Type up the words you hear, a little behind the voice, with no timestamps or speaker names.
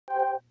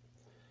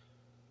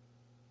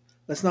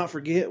let's not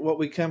forget what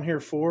we come here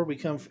for. We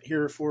come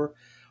here for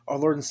our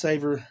Lord and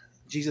Savior,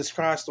 Jesus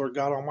Christ, Lord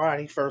God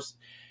Almighty, first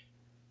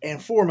and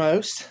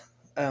foremost,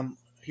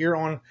 here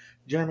on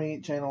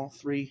Jeremy Channel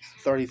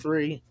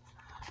 333.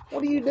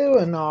 What are you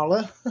doing,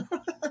 Nala?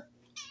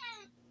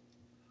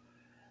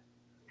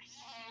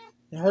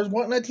 Her's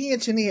wanting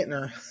attention, isn't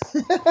her?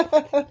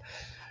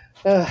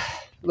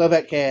 Love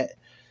that cat.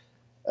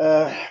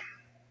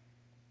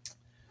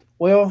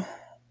 Well,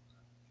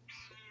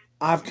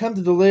 I've come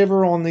to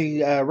deliver on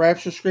the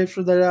Rapture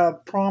scripture that I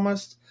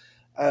promised.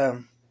 I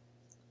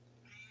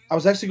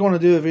was actually going to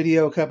do a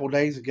video a couple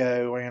days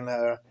ago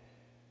and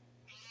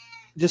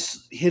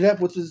just hit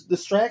up with the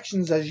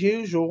distractions as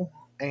usual.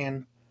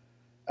 And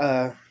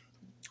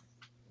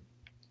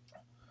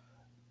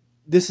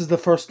this is the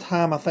first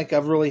time I think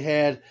I've really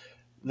had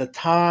the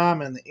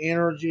time and the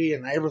energy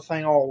and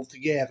everything all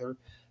together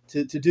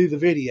to do the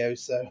video.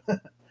 So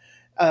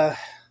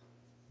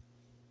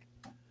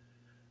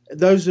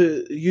those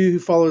of you who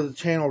follow the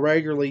channel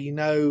regularly, you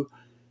know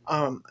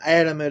I'm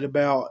adamant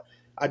about,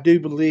 I do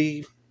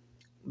believe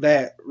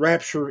that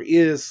rapture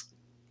is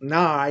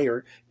nigh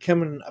or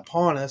coming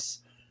upon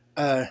us.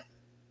 Now,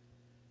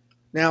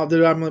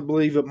 do I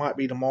believe it might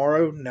be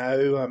tomorrow?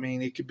 No. I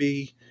mean, it could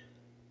be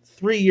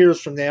 3 years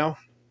from now.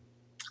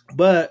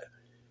 But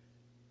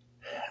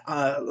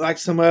like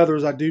some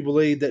others, I do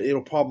believe that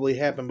it'll probably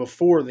happen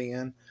before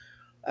then.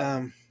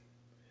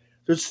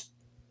 There's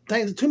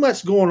too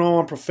much going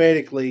on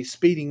prophetically,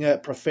 speeding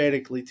up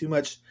prophetically, too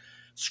much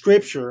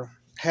scripture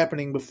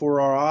happening before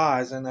our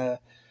eyes, and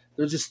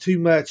there's just too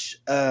much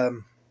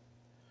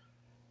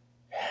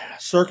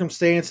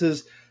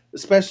circumstances,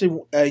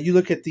 especially you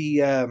look at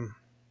the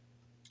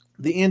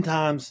end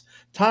times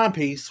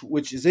timepiece,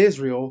 which is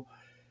Israel.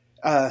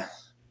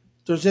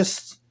 There's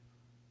just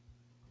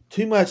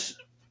too much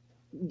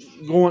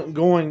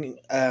going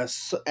at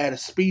a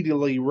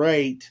speedily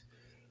rate,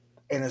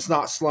 and it's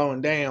not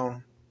slowing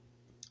down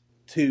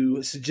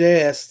to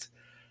suggest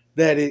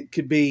that it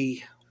could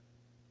be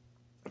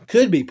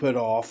put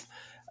off.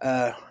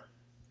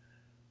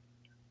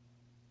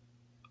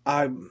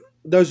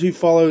 Those who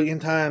follow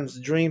end times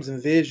dreams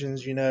and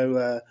visions, you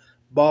know,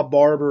 Bob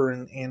Barber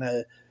and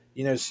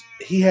you know,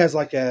 he has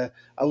like a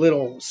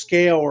little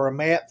scale or a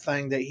map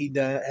thing that he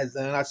has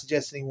done. I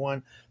suggest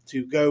anyone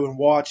to go and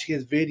watch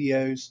his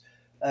videos.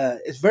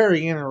 It's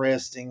very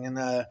interesting,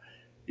 and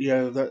you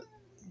know,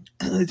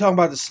 they talk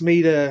about the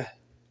Shemitah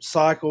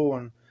cycle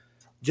and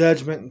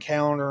judgment and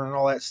calendar and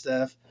all that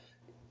stuff.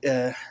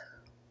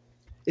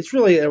 It's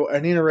really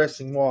an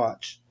interesting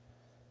watch.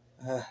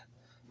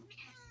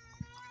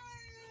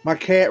 My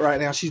cat right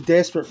now, she's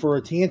desperate for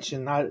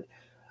attention. I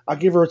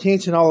give her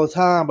attention all the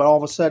time, but all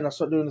of a sudden I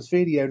start doing this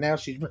video. Now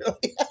she's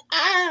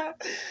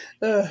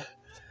really,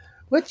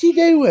 what you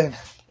doing?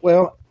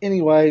 Well,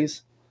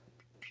 anyways,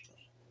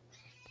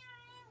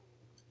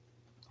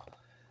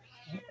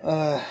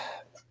 we're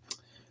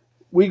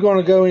going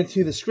to go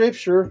into the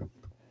scripture.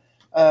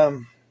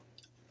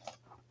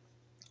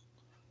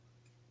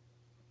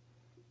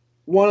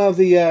 One of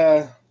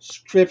the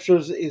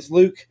scriptures is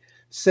Luke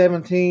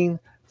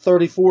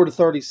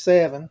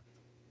 17:34-37.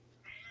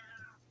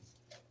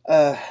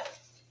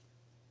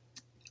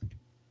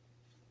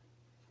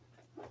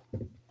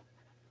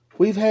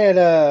 We've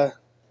had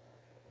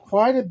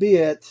quite a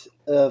bit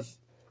of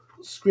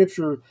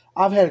scripture.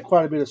 I've had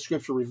quite a bit of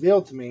scripture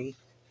revealed to me,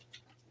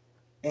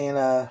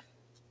 and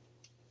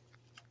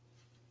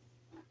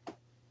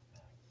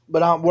but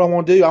what I'm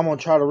going to do, I'm going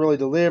to try to really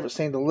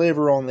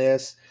deliver on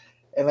this,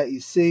 and let you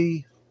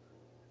see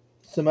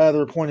some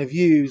other point of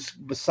views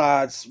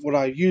besides what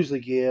I usually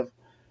give.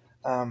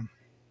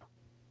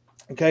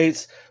 Okay,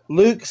 it's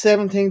Luke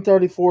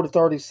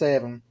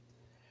 17:34-37.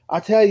 I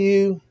tell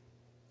you,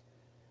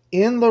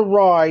 in the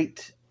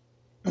right,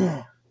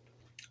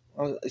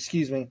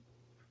 excuse me.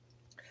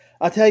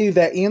 I tell you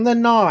that in the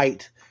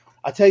night,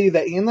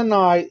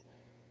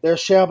 there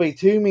shall be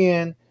two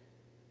men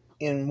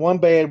in one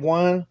bed,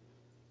 one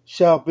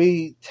shall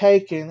be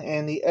taken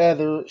and the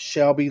other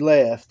shall be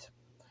left.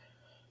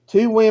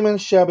 Two women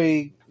shall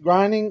be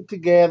grinding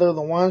together,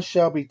 the one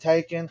shall be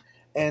taken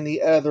and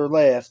the other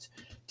left.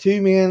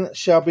 Two men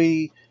shall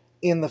be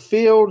in the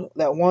field,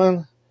 that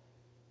one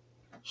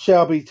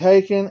shall be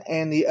taken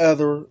and the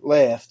other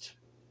left.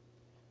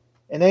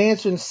 And they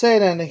answered and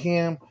said unto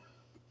him,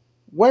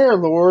 Where,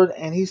 Lord?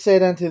 And he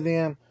said unto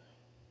them,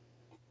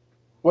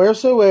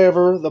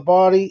 Wheresoever the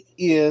body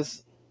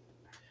is,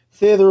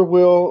 thither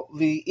will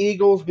the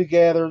eagles be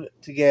gathered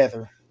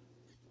together.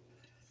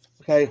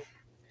 Okay.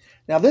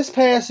 Now this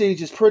passage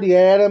is pretty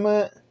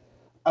adamant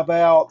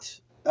about,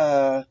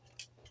 and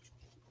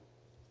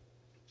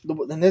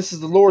this is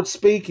the Lord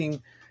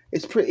speaking.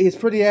 It's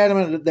pretty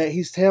adamant that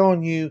He's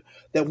telling you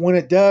that when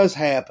it does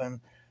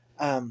happen,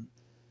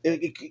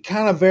 it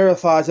kind of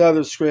verifies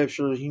other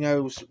scriptures. You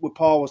know what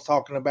Paul was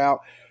talking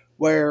about,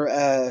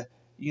 where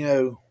you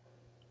know,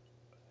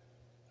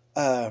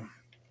 will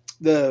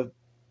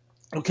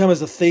come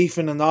as a thief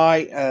in the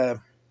night,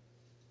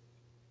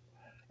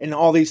 and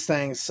all these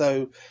things.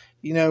 So,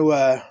 you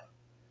know,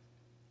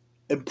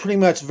 it pretty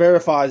much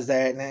verifies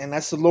that, and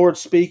that's the Lord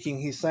speaking.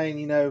 He's saying,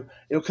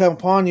 it'll come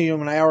upon you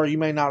in an hour you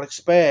may not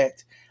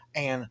expect,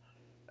 and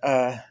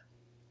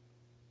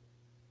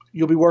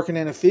you'll be working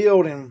in a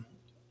field, and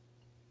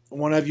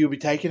one of you will be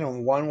taken,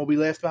 and one will be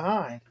left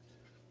behind.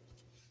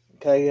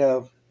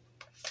 Okay,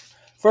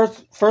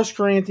 First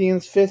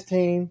Corinthians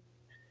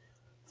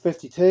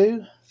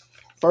 15:52.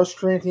 1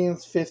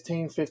 Corinthians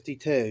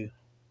 15:52.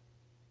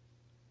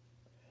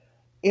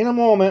 In a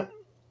moment,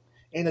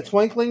 in the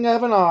twinkling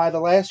of an eye, the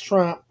last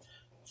trump,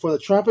 for the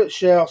trumpet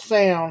shall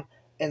sound,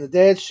 and the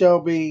dead shall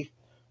be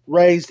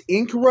raised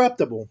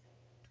incorruptible,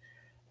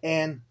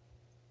 and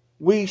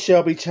we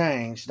shall be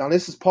changed. Now,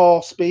 this is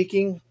Paul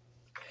speaking,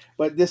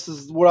 but this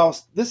is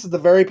the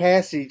very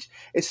passage.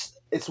 It's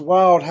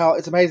wild how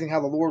it's amazing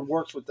how the Lord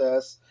works with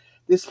us.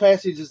 This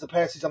passage is the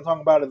passage I'm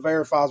talking about. It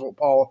verifies what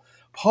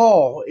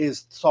Paul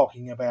is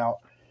talking about.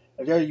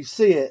 And there you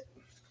see it.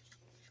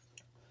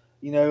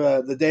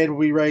 The dead will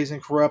be raised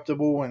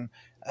incorruptible, and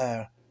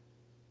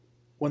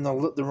when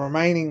the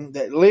remaining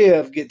that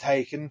live get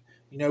taken,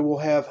 we'll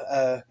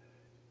have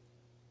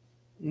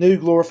new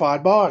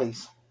glorified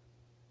bodies.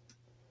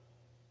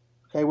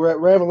 Okay, we're at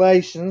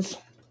Revelations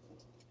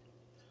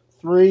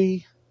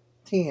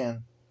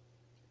 3:10.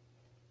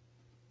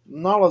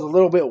 Nala's a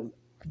little bit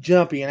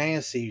jumpy and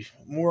antsy,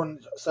 more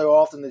so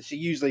often than she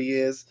usually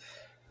is.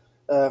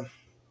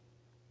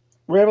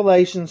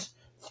 Revelations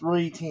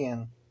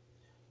 3:10.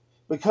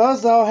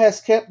 Because thou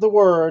hast kept the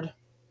word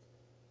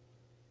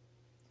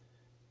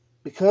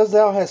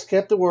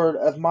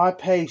of my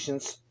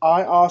patience,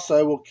 I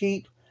also will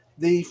keep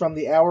thee from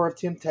the hour of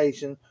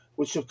temptation,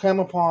 which shall come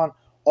upon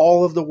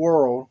all of the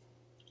world,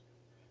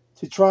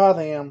 to try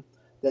them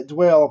that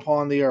dwell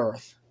upon the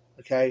earth.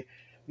 Okay,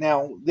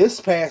 now this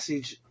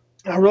passage,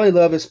 I really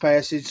love this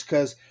passage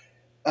because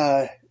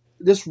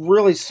this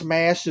really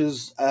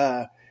smashes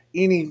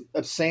any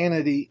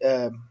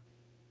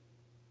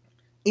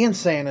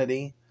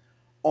insanity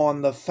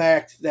on the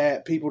fact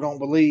that people don't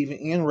believe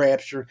in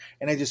rapture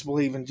and they just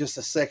believe in just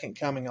a second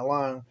coming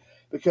alone.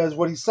 Because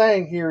what he's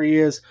saying here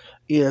is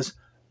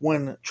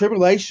when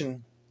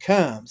tribulation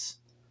comes,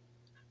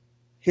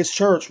 his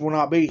church will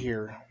not be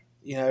here.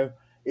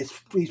 He's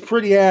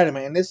pretty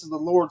adamant, and this is the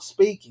Lord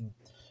speaking.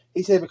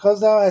 He said,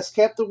 because thou hast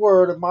kept the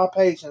word of my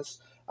patience,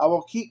 I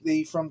will keep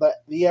thee from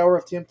the hour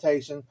of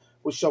temptation,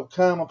 which shall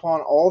come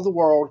upon all the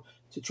world,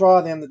 to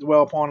try them that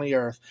dwell upon the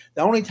earth.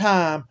 The only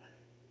time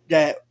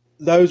that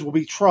those will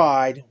be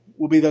tried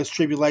will be those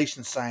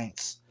tribulation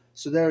saints.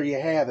 So there you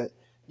have it.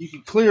 You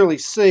can clearly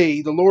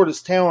see the Lord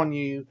is telling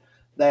you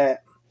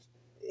that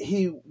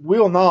he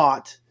will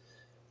not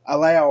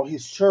allow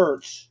his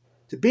church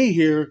to be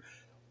here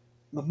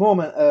the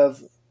moment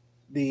of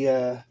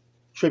the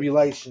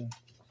tribulation.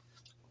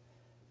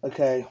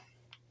 Okay.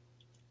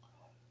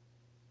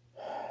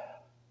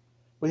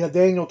 We have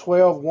Daniel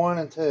 12:1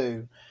 and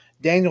 2.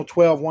 Daniel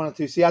 12:1 and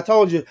 2. See, I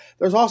told you,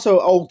 there's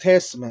also Old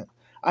Testament.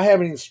 I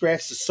haven't even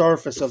scratched the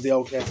surface of the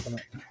Old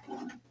Testament.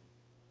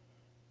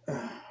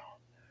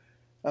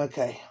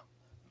 Okay.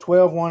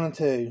 12:1 and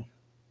 2.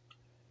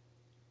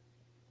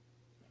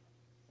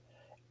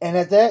 And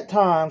at that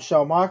time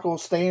shall Michael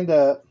stand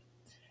up,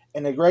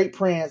 and the great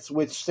prince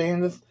which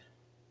standeth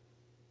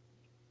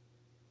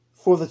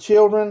for the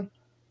children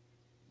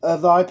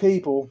of thy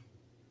people,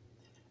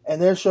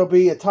 and there shall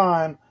be a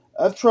time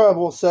of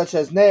trouble such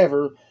as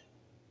never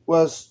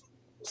was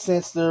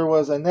since there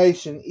was a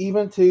nation,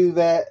 even to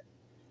that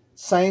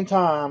same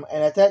time,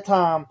 and at that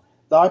time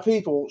thy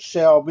people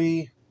shall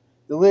be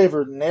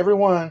delivered, and every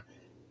one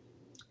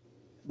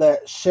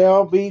that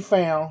shall be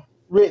found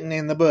written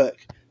in the book.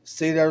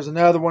 See, there's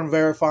another one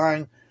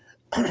verifying.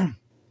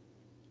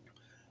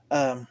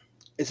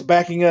 It's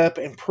backing up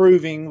and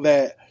proving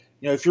that,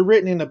 if you're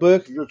written in the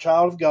book, if you're a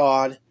child of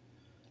God,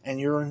 and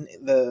you're in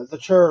the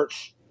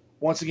church,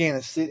 once again,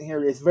 it's sitting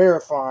here, it's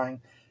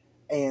verifying,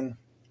 and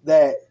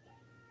that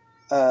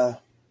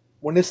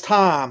when this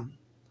time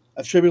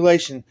of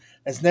tribulation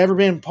has never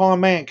been upon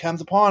man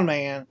comes upon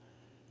man,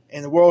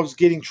 and the world is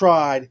getting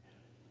tried,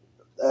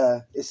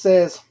 it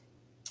says,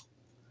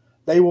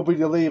 they will be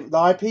delivered.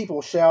 Thy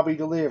people shall be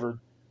delivered.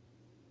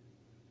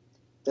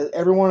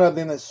 Every one of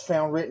them is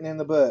found written in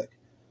the book.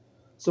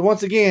 So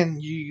once again,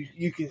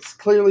 you can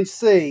clearly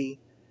see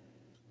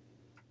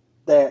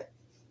that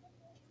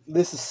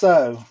this is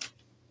so.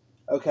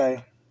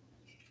 Okay.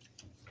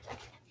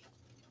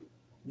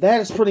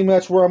 That is pretty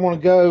much where I'm going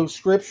to go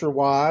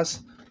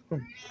scripture-wise.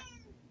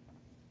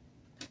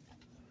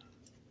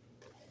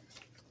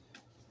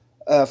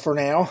 For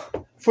now.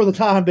 For the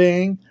time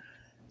being.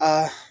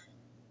 I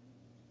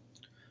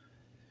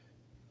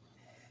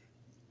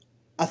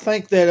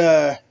think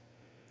that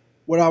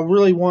what I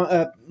really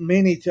want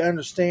many to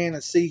understand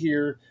and see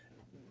here,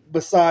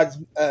 besides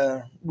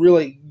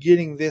really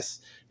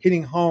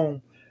hitting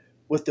home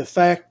with the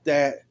fact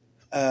that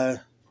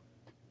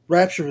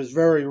rapture is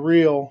very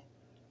real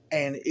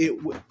and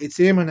it's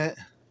imminent.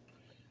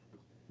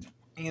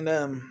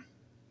 And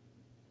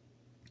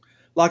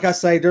like I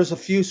say, there's a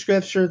few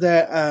scripture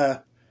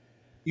that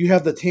you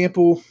have the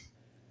temple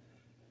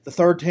the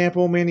third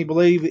temple, many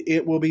believe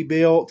it will be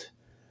built.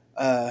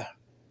 There's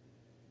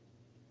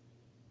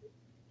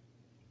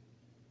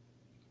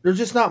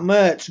just not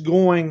much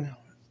going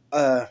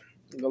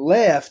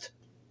left.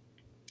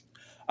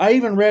 I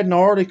even read an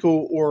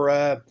article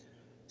or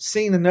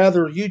seen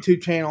another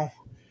YouTube channel,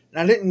 and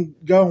I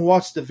didn't go and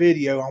watch the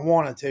video. I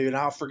wanted to, and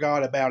I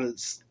forgot about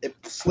it. It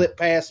slipped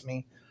past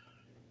me.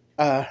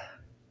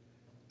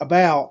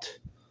 About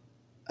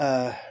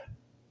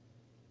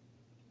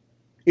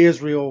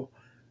Israel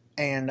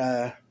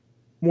and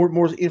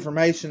more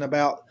information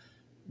about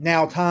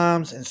now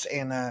times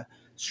and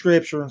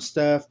scripture and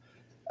stuff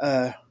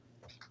about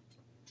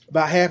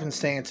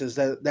happenstances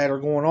that are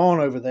going on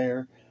over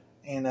there,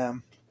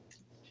 and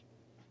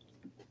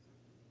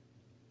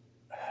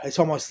it's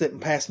almost slipping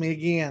past me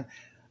again.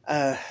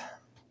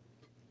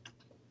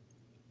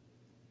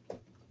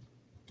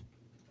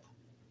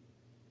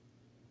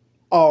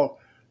 Oh,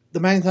 the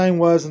main thing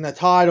was, and the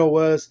title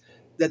was,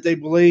 that they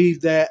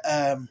believed that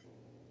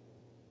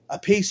a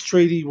peace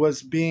treaty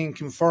was being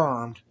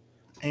confirmed,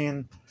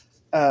 and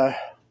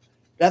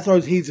that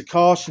throws heeds of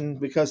caution,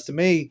 because to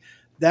me,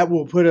 that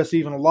will put us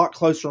even a lot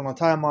closer on a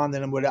timeline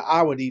than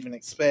I would even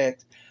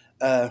expect.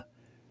 But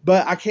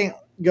I can't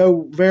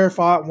go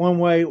verify it one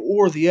way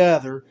or the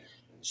other.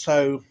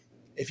 So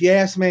if you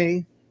ask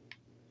me,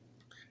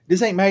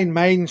 this ain't made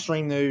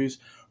mainstream news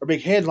or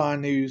big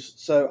headline news,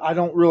 so I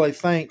don't really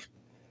think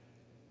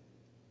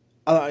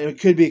it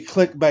could be a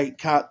clickbait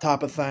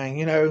type of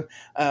thing.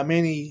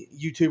 Many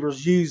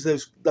YouTubers use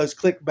those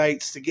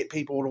clickbaits to get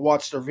people to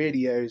watch their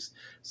videos.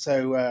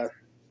 So,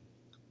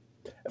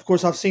 of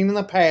course, I've seen in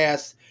the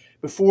past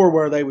before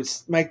where they would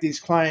make these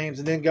claims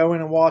and then go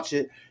in and watch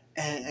it,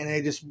 and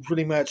they just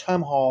pretty much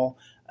hum-haw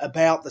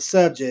about the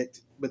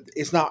subject, but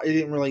it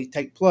didn't really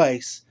take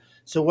place.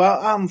 So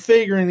what I'm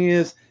figuring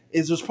is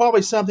there's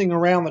probably something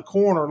around the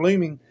corner,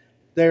 looming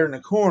there in the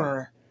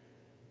corner,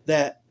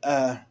 that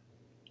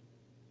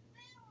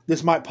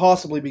this might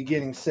possibly be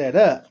getting set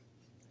up.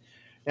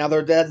 Now,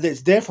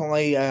 there's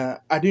definitely,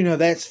 I do know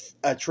that's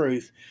a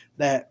truth,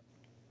 that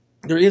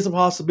there is a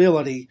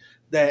possibility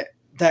that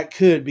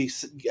could be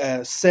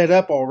set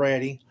up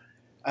already.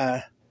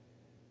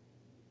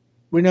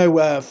 We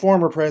know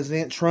former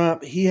President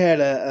Trump, he had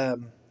a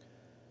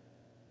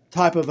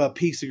type of a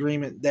peace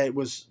agreement that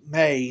was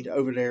made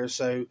over there.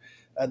 So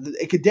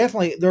it could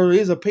definitely, there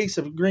is a peace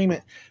of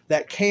agreement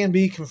that can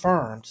be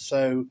confirmed.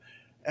 So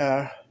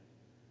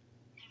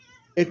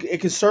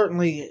it could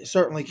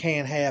certainly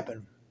can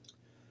happen.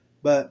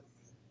 But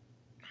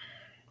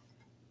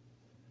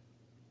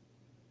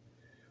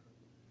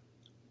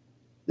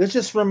let's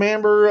just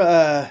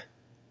remember,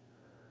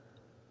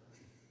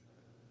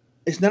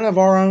 it's none of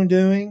our own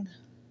doing.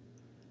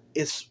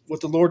 It's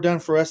what the Lord done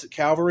for us at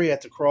Calvary,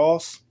 at the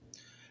cross.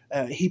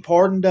 He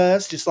pardoned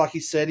us just like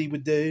he said he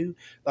would do,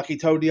 like he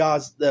told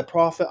the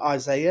prophet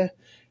Isaiah.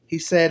 He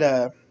said,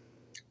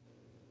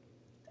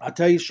 I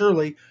tell you,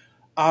 surely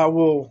I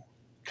will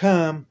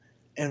come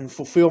and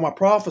fulfill my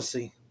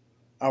prophecy.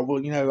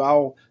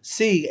 I'll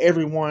see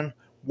everyone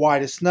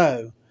white as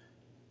snow.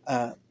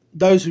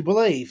 Those who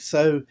believe.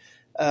 So,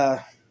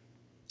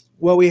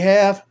 what we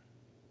have,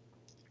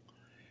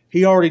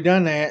 he already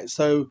done that.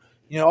 So,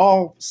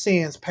 all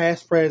sins,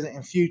 past, present,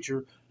 and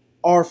future,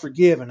 are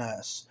forgiven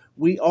us.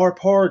 We are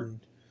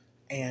pardoned.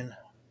 And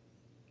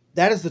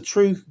that is the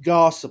true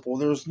gospel.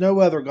 There's no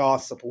other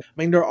gospel. I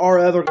mean, there are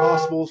other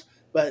gospels,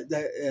 but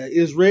that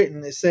is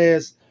written. It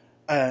says,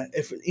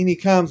 if any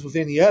comes with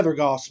any other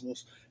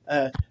gospels,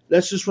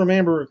 let's just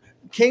remember,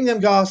 kingdom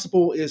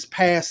gospel is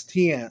past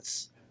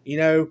tense.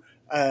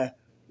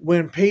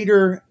 When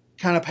Peter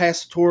kind of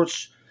passed the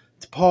torch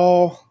to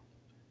Paul,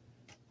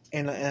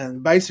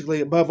 and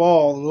basically, above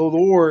all, the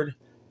Lord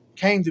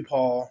came to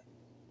Paul,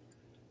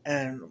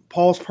 and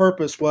Paul's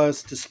purpose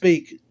was to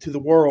speak to the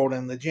world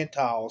and the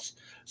Gentiles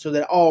so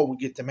that all would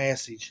get the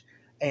message.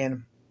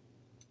 And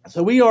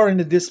so we are in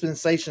the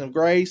dispensation of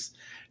grace.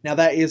 Now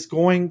that is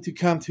going to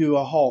come to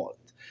a halt,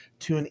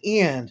 to an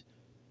end,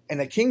 and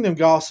the kingdom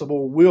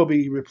gospel will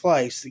be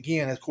replaced,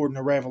 again, according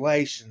to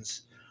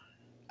Revelations.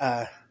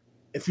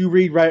 If you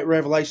read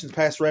Revelations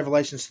past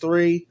Revelations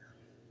 3,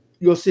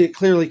 you'll see it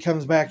clearly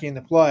comes back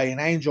into play. An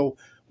angel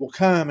will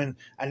come and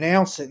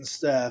announce it and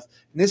stuff.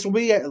 And this will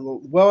be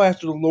well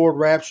after the Lord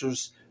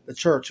raptures the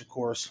church, of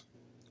course.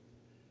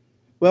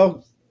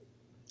 Well,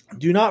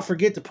 do not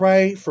forget to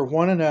pray for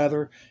one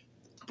another.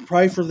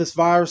 Pray for this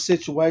virus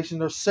situation.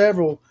 There's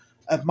several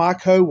of my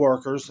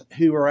co-workers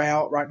who are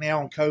out right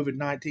now on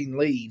COVID-19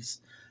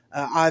 leaves.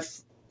 I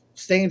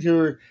stand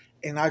here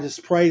and I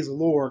just praise the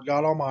Lord,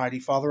 God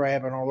Almighty, Father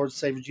Abba, and our Lord and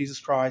Savior Jesus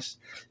Christ,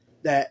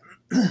 that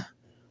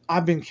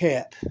I've been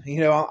kept.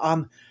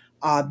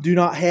 I do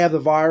not have the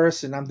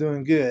virus, and I'm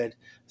doing good.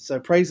 So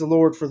praise the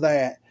Lord for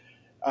that.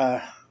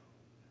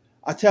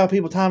 I tell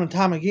people time and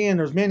time again,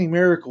 there's many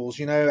miracles,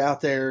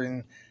 out there,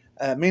 and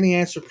many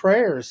answered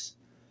prayers.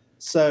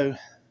 So,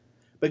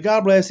 but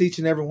God bless each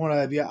and every one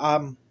of you.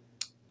 I'm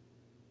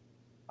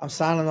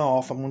signing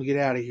off. I'm going to get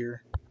out of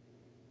here.